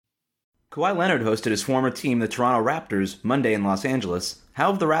Kawhi Leonard hosted his former team, the Toronto Raptors, Monday in Los Angeles.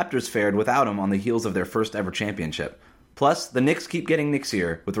 How have the Raptors fared without him on the heels of their first ever championship? Plus, the Knicks keep getting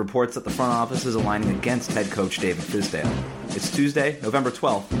Knicksier, with reports that the front office is aligning against head coach David Fizdale. It's Tuesday, November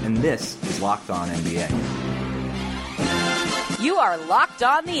 12th, and this is Locked On NBA. You are Locked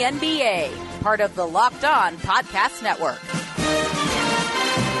On the NBA, part of the Locked On Podcast Network.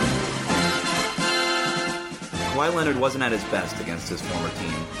 Kawhi Leonard wasn't at his best against his former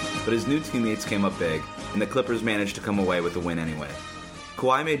team, but his new teammates came up big, and the Clippers managed to come away with the win anyway.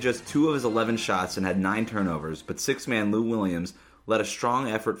 Kawhi made just 2 of his 11 shots and had 9 turnovers, but six-man Lou Williams led a strong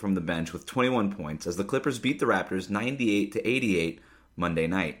effort from the bench with 21 points as the Clippers beat the Raptors 98-88 Monday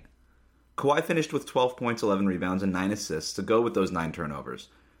night. Kawhi finished with 12 points, 11 rebounds, and 9 assists to go with those 9 turnovers.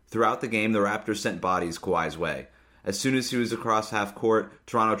 Throughout the game, the Raptors sent bodies Kawhi's way. As soon as he was across half court,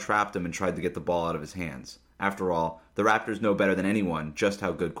 Toronto trapped him and tried to get the ball out of his hands. After all, the Raptors know better than anyone just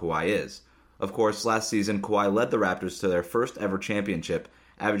how good Kawhi is. Of course, last season, Kawhi led the Raptors to their first ever championship,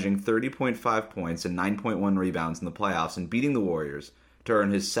 averaging 30.5 points and 9.1 rebounds in the playoffs and beating the Warriors to earn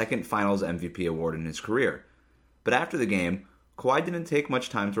his second Finals MVP award in his career. But after the game, Kawhi didn't take much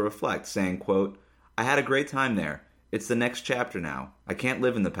time to reflect, saying, quote, "I had a great time there. It's the next chapter now. I can't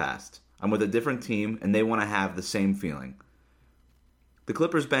live in the past. I'm with a different team, and they want to have the same feeling." The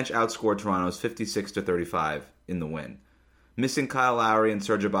Clippers bench outscored Toronto's 56-35 in the win. Missing Kyle Lowry and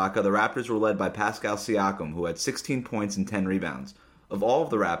Serge Ibaka, the Raptors were led by Pascal Siakam, who had 16 points and 10 rebounds. Of all of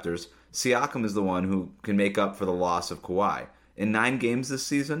the Raptors, Siakam is the one who can make up for the loss of Kawhi. In 9 games this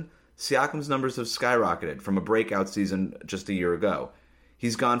season, Siakam's numbers have skyrocketed from a breakout season just a year ago.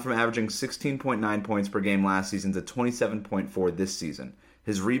 He's gone from averaging 16.9 points per game last season to 27.4 this season.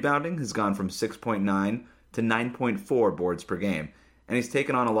 His rebounding has gone from 6.9 to 9.4 boards per game, and he's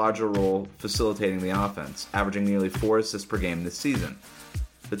taken on a larger role facilitating the offense, averaging nearly 4 assists per game this season.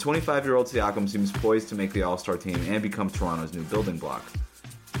 The 25-year-old Siakam seems poised to make the All-Star team and become Toronto's new building block.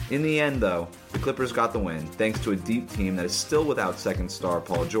 In the end, though, the Clippers got the win, thanks to a deep team that is still without second star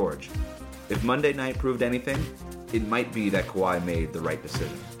Paul George. If Monday night proved anything, it might be that Kawhi made the right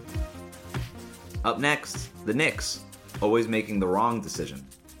decision. Up next, the Knicks, always making the wrong decision.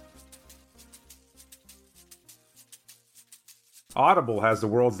 Audible has the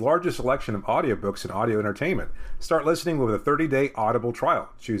world's largest selection of audiobooks and audio entertainment. Start listening with a 30-day Audible trial.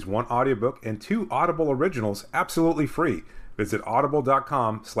 Choose 1 audiobook and 2 Audible originals absolutely free. Visit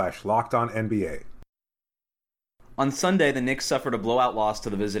audible.com/LockedOnNBA. On Sunday, the Knicks suffered a blowout loss to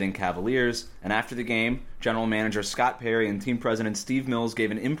the visiting Cavaliers, and after the game, General Manager Scott Perry and Team President Steve Mills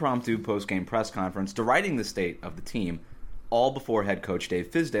gave an impromptu post-game press conference deriding the state of the team, all before head coach Dave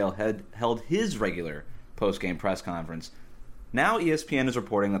Fizdale had held his regular post-game press conference. Now ESPN is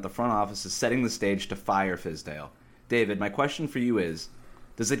reporting that the front office is setting the stage to fire Fizdale. David, my question for you is,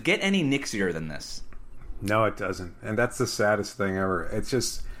 does it get any Knicksier than this? No, it doesn't. And that's the saddest thing ever. It's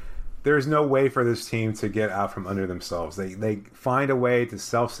just, there's no way for this team to get out from under themselves. They find a way to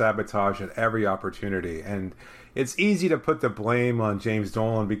self-sabotage at every opportunity. And it's easy to put the blame on James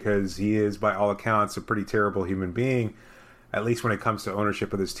Dolan because he is, by all accounts, a pretty terrible human being, at least when it comes to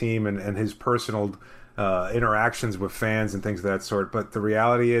ownership of this team and his personal interactions with fans and things of that sort. But the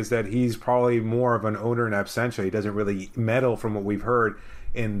reality is that he's probably more of an owner in absentia. He doesn't really meddle, from what we've heard,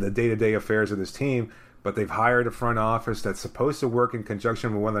 in the day-to-day affairs of this team. But they've hired a front office that's supposed to work in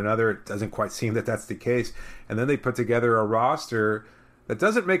conjunction with one another. It doesn't quite seem that that's the case. And then they put together a roster that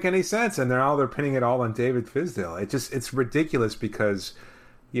doesn't make any sense. And now they're pinning it all on David Fizdale. It's ridiculous because,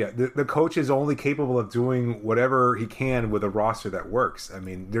 yeah, the coach is only capable of doing whatever he can with a roster that works. I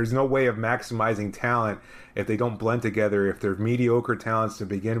mean, there's no way of maximizing talent if they don't blend together, if they're mediocre talents to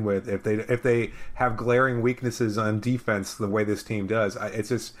begin with, if they have glaring weaknesses on defense the way this team does. It's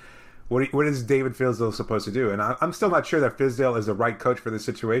just, what is David Fizdale supposed to do? And I'm still not sure that Fizdale is the right coach for this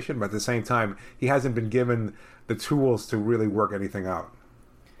situation, but at the same time, he hasn't been given the tools to really work anything out.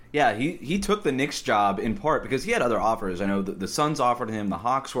 Yeah, he took the Knicks job in part because he had other offers. I know the Suns offered him, the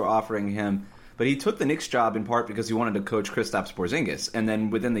Hawks were offering him, but he took the Knicks job in part because he wanted to coach Kristaps Porzingis. And then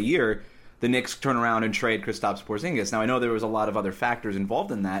within the year, the Knicks turn around and trade Kristaps Porzingis. Now, I know there was a lot of other factors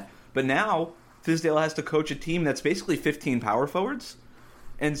involved in that, but now Fizdale has to coach a team that's basically 15 power forwards.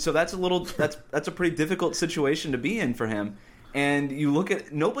 And so that's a pretty difficult situation to be in for him. And you look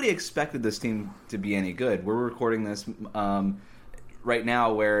at, nobody expected this team to be any good. We're recording this right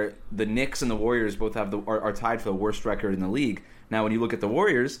now where the Knicks and the Warriors both have are tied for the worst record in the league. Now, when you look at the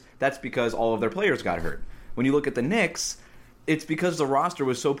Warriors, that's because all of their players got hurt. When you look at the Knicks, it's because the roster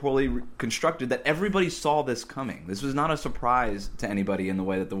was so poorly constructed that everybody saw this coming. This was not a surprise to anybody in the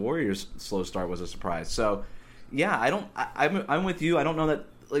way that the Warriors' slow start was a surprise. So, yeah, I'm with you. I don't know that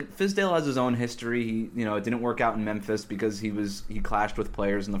like Fizdale has his own history. It didn't work out in Memphis because he clashed with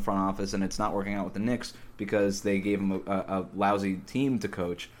players in the front office, and it's not working out with the Knicks because they gave him a lousy team to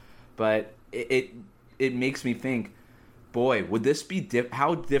coach. But it makes me think, boy, would this be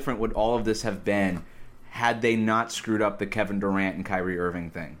how different would all of this have been had they not screwed up the Kevin Durant and Kyrie Irving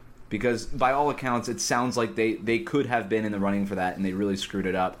thing? Because by all accounts, it sounds like they could have been in the running for that, and they really screwed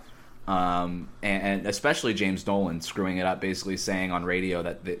it up. And especially James Dolan screwing it up, basically saying on radio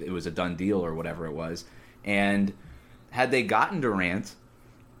that it was a done deal or whatever it was. And had they gotten Durant,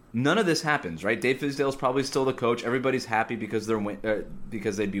 none of this happens, right? Dave Fizdale's probably still the coach. Everybody's happy because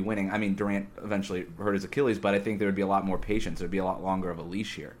because they'd be winning. I mean, Durant eventually hurt his Achilles, but I think there would be a lot more patience. There'd be a lot longer of a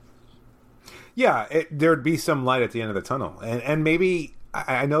leash here. Yeah, there'd be some light at the end of the tunnel. And maybe,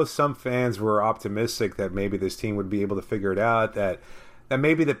 I know some fans were optimistic that maybe this team would be able to figure it out, that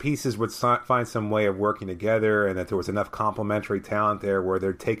maybe the pieces would find some way of working together, and that there was enough complementary talent there where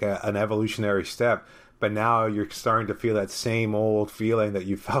they'd take an evolutionary step. But now you're starting to feel that same old feeling that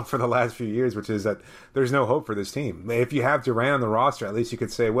you felt for the last few years, which is that there's no hope for this team. If you have Durant on the roster, at least you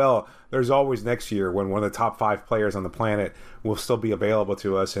could say, well, there's always next year when one of the top 5 players on the planet will still be available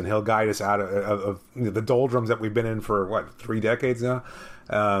to us, and he'll guide us out of the doldrums that we've been in for, 3 decades now?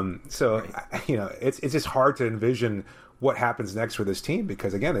 It's just hard to envision what happens next for this team,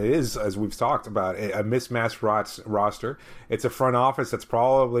 because again, it is, as we've talked about, a mismatched roster. It's a front office that's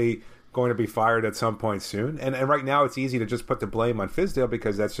probably going to be fired at some point soon, and right now it's easy to just put the blame on Fizdale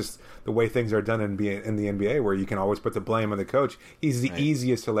because that's just the way things are done in the NBA, where you can always put the blame on the coach. He's the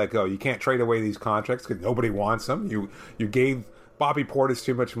easiest to let go. You can't trade away these contracts because nobody wants them. You gave Bobby Portis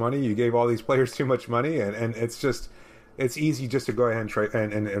too much money. You gave all these players too much money, and it's easy just to go ahead and trade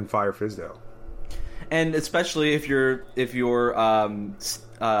and fire Fizdale. And especially if you're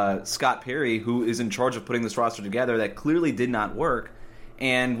Scott Perry, who is in charge of putting this roster together, that clearly did not work.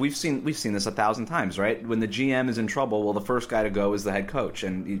 And we've seen this 1,000 times, right? When the GM is in trouble, well, the first guy to go is the head coach,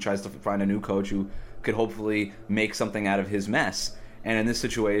 and he tries to find a new coach who could hopefully make something out of his mess. And in this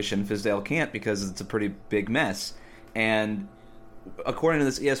situation, Fizdale can't because it's a pretty big mess. And according to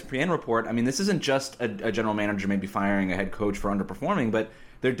this ESPN report, I mean, this isn't just a general manager maybe firing a head coach for underperforming, but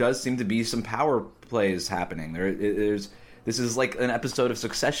there does seem to be some power plays happening. This is like an episode of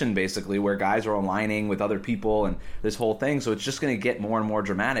Succession, basically, where guys are aligning with other people and this whole thing. So it's just going to get more and more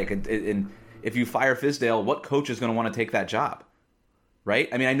dramatic. And if you fire Fizdale, what coach is going to want to take that job? Right?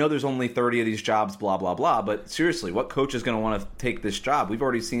 I mean, I know there's only 30 of these jobs, blah, blah, blah. But seriously, what coach is going to want to take this job? We've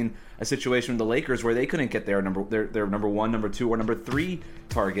already seen a situation with the Lakers where they couldn't get their number 1, number 2, or number 3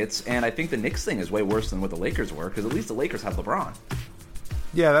 targets. And I think the Knicks thing is way worse than what the Lakers were, because at least the Lakers have LeBron.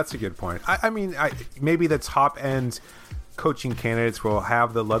 Yeah, that's a good point. I mean, maybe the top-end coaching candidates will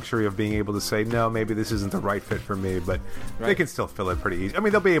have the luxury of being able to say, no, maybe this isn't the right fit for me, but they can still fill it pretty easy. I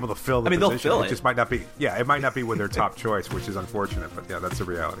mean, they'll be able to fill the position. They'll fill it. It just might not be, it might not be with their top choice, which is unfortunate, but yeah, that's the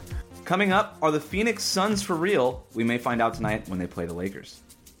reality. Coming up, are the Phoenix Suns for real? We may find out tonight when they play the Lakers.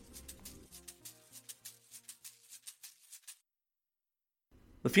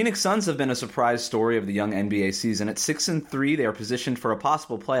 The Phoenix Suns have been a surprise story of the young NBA season. At 6-3, they are positioned for a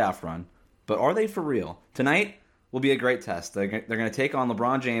possible playoff run. But are they for real? Tonight will be a great test. They're going to take on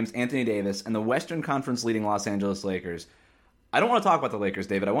LeBron James, Anthony Davis, and the Western Conference leading Los Angeles Lakers. I don't want to talk about the Lakers,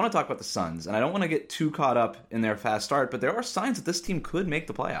 David. I want to talk about the Suns. And I don't want to get too caught up in their fast start, but there are signs that this team could make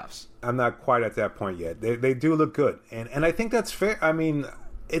the playoffs. I'm not quite at that point yet. They do look good. And I think that's fair. I mean,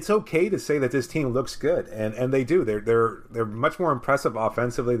 it's okay to say that this team looks good, and they do. They're much more impressive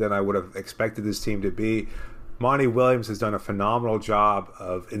offensively than I would have expected this team to be. Monty Williams has done a phenomenal job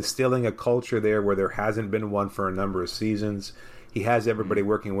of instilling a culture there where there hasn't been one for a number of seasons. He has everybody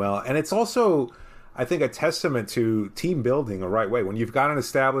working well, and it's also, I think, a testament to team building the right way. When you've got an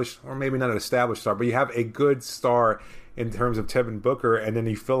established, or maybe not an established star, but you have a good star in terms of Devin Booker, and then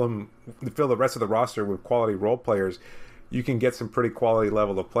you fill the rest of the roster with quality role players, you can get some pretty quality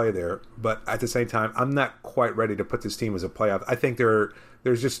level of play there. But at the same time, I'm not quite ready to put this team as a playoff. I think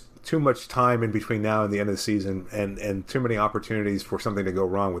there's just too much time in between now and the end of the season, and too many opportunities for something to go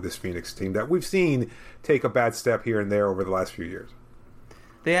wrong with this Phoenix team that we've seen take a bad step here and there over the last few years.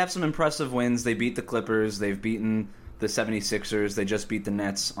 They have some impressive wins. They beat the Clippers. They've beaten the 76ers. They just beat the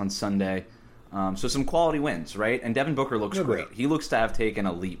Nets on Sunday. So some quality wins, right? And Devin Booker looks great. He looks to have taken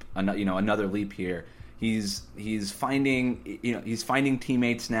a leap, another leap here. He's finding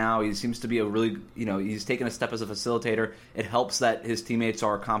teammates now. He seems to be he's taken a step as a facilitator. It helps that his teammates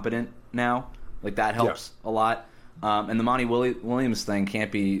are competent now. Like, that helps a lot. And the Monty Williams thing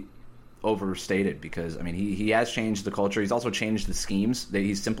can't be overstated, because I mean he has changed the culture. He's also changed the schemes.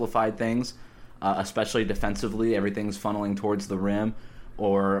 He's simplified things, especially defensively. Everything's funneling towards the rim.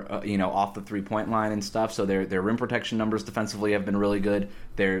 or off the 3-point line and stuff. So their rim protection numbers defensively have been really good.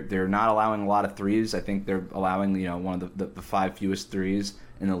 They're not allowing a lot of threes. I think they're allowing one of the 5 fewest threes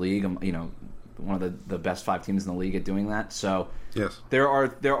in the league. One of the best 5 teams in the league at doing that. So yes, there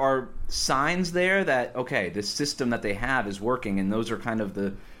are signs there that this system that they have is working, and those are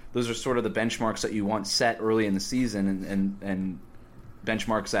sort of the benchmarks that you want set early in the season, and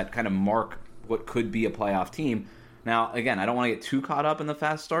benchmarks that kind of mark what could be a playoff team. Now, again, I don't want to get too caught up in the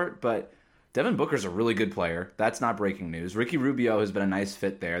fast start, but Devin Booker's a really good player. That's not breaking news. Ricky Rubio has been a nice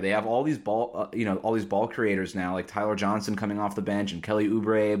fit there. They have all these ball creators now, like Tyler Johnson coming off the bench and Kelly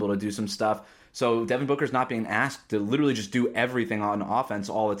Oubre able to do some stuff. So Devin Booker's not being asked to literally just do everything on offense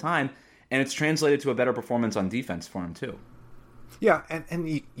all the time, and it's translated to a better performance on defense for him too. Yeah,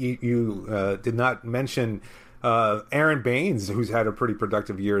 and you did not mention Aaron Baines, who's had a pretty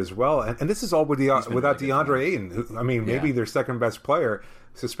productive year as well, and this is all without DeAndre Ayton. Who, maybe their second best player,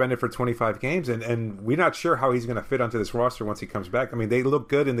 suspended for 25 games, and we're not sure how he's going to fit onto this roster once he comes back. I mean, they look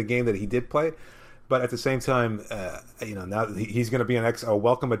good in the game that he did play, but at the same time, now he's going to be a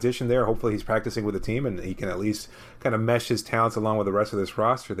welcome addition there. Hopefully, he's practicing with the team, and he can at least kind of mesh his talents along with the rest of this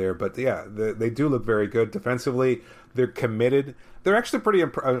roster there. But yeah, they do look very good defensively. They're committed. They're actually pretty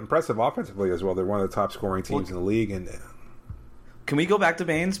impressive offensively as well. They're one of the top scoring teams in the league. And can we go back to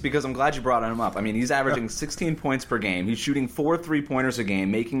Baines? Because I'm glad you brought him up. I mean, he's averaging 16 points per game. He's shooting 4 3-pointers a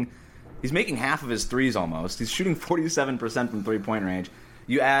game. He's making half of his threes almost. He's shooting 47% from 3-point range.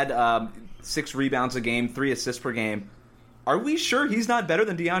 You add 6 rebounds a game, 3 assists per game. Are we sure he's not better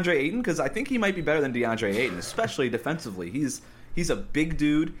than DeAndre Ayton? Because I think he might be better than DeAndre Ayton, especially defensively. He's a big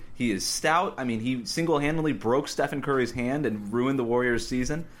dude. He is stout. I mean, he single-handedly broke Stephen Curry's hand and ruined the Warriors'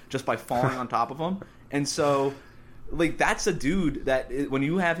 season just by falling on top of him. And so, that's a dude that when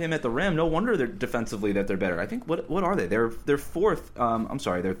you have him at the rim, no wonder they're defensively that they're better. I think what are they? They're fourth.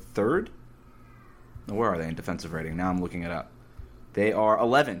 They're third. Where are they in defensive rating? Now I'm looking it up. They are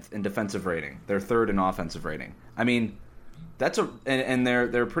 11th in defensive rating. They're third in offensive rating. I mean,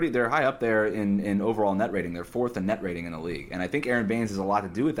 they're high up there in overall net rating. They're 4th in net rating in the league. And I think Aaron Baines has a lot to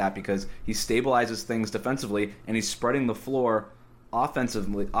do with that because he stabilizes things defensively and he's spreading the floor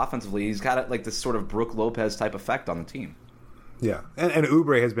offensively. He's got this sort of Brook Lopez type effect on the team. Yeah, and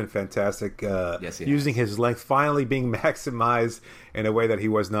Oubre has been fantastic. Yes, using his length, finally being maximized in a way that he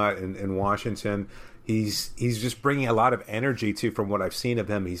was not in Washington. He's just bringing a lot of energy, too, from what I've seen of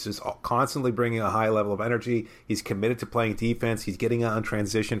him. He's just constantly bringing a high level of energy. He's committed to playing defense. He's getting on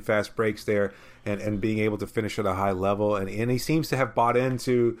transition, fast breaks there, and being able to finish at a high level. And he seems to have bought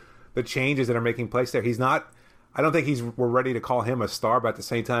into the changes that are making place there. He's not... I don't think we're ready to call him a star, but at the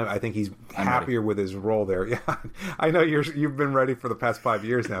same time, I think he's happier with his role there. Yeah, I know you've been ready for the past 5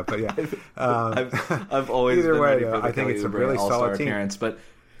 years now, but yeah, I've always been ready for the I think it's a really solid team. Appearance, but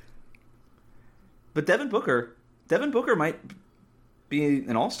Devin Booker might be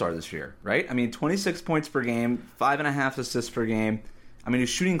an all-star this year, right? I mean, 26 points per game, 5.5 assists per game. I mean, his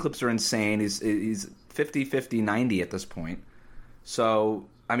shooting clips are insane. He's 50, 50, 90 at this point. So,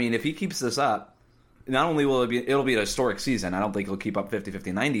 I mean, if he keeps this up, not only will it'll be a historic season. I don't think he'll keep up 50,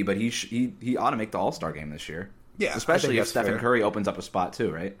 50, 90, but he ought to make the All-Star game this year. Yeah, especially if Stephen Curry opens up a spot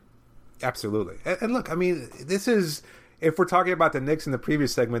too, right? Absolutely. And look, I mean, this is... If we're talking about the Knicks in the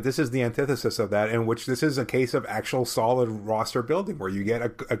previous segment, this is the antithesis of that, in which this is a case of actual solid roster building, where you get a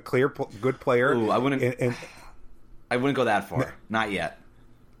clear, good player. Ooh, I wouldn't go that far. No. Not yet.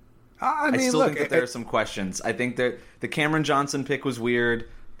 I still think that there are some questions. I think that the Cameron Johnson pick was weird.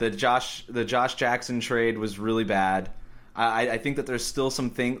 The Josh Jackson trade was really bad. I think that there's still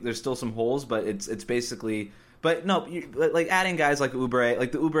some holes, but it's basically. But no, adding guys like Oubre,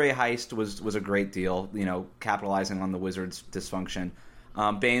 the Oubre heist was a great deal. Capitalizing on the Wizards' dysfunction.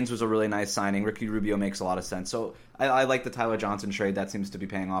 Baines was a really nice signing. Ricky Rubio makes a lot of sense. So I like the Tyler Johnson trade. That seems to be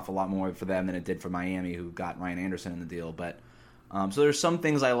paying off a lot more for them than it did for Miami, who got Ryan Anderson in the deal. But so there's some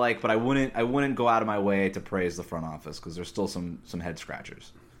things I like, but I wouldn't go out of my way to praise the front office because there's still some head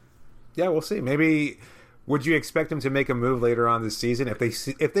scratchers. Yeah, we'll see. Maybe. Would you expect them to make a move later on this season if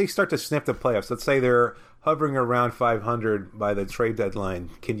they start to sniff the playoffs? Let's say they're hovering around 500 by the trade deadline.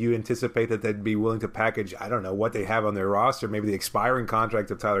 Can you anticipate that they'd be willing to package, I don't know, what they have on their roster, maybe the expiring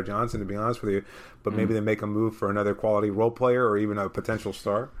contract of Tyler Johnson, to be honest with you, but maybe they make a move for another quality role player or even a potential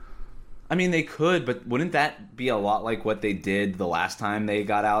star? I mean, they could, but wouldn't that be a lot like what they did the last time they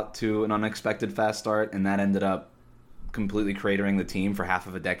got out to an unexpected fast start and that ended up completely cratering the team for half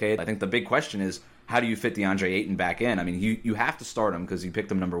of a decade? I think the big question is, how do you fit DeAndre Ayton back in? I mean, you have to start him because you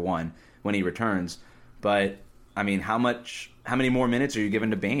picked him number 1 when he returns. But I mean, how many more minutes are you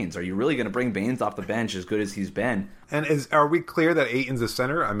giving to Baines? Are you really going to bring Baines off the bench as good as he's been? And are we clear that Ayton's a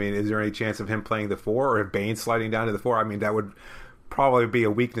center? I mean, is there any chance of him playing the 4 or if Baines sliding down to the 4? I mean, that would probably be a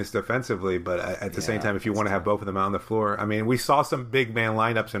weakness defensively, but at the same time, if you want to have both of them out on the floor, I mean, we saw some big man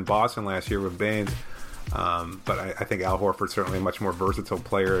lineups in Boston last year with Baines, but I think Al Horford's certainly a much more versatile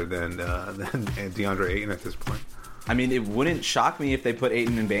player than DeAndre Ayton at this point. I mean, it wouldn't shock me if they put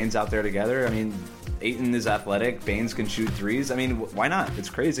Ayton and Baines out there together. I mean, Ayton is athletic, Baines can shoot threes. I mean, why not? It's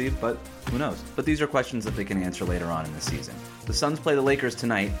crazy, but who knows? But these are questions that they can answer later on in the season. The Suns play the Lakers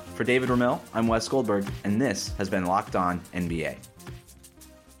tonight. For David Ramil, I'm Wes Goldberg, and this has been Locked On NBA.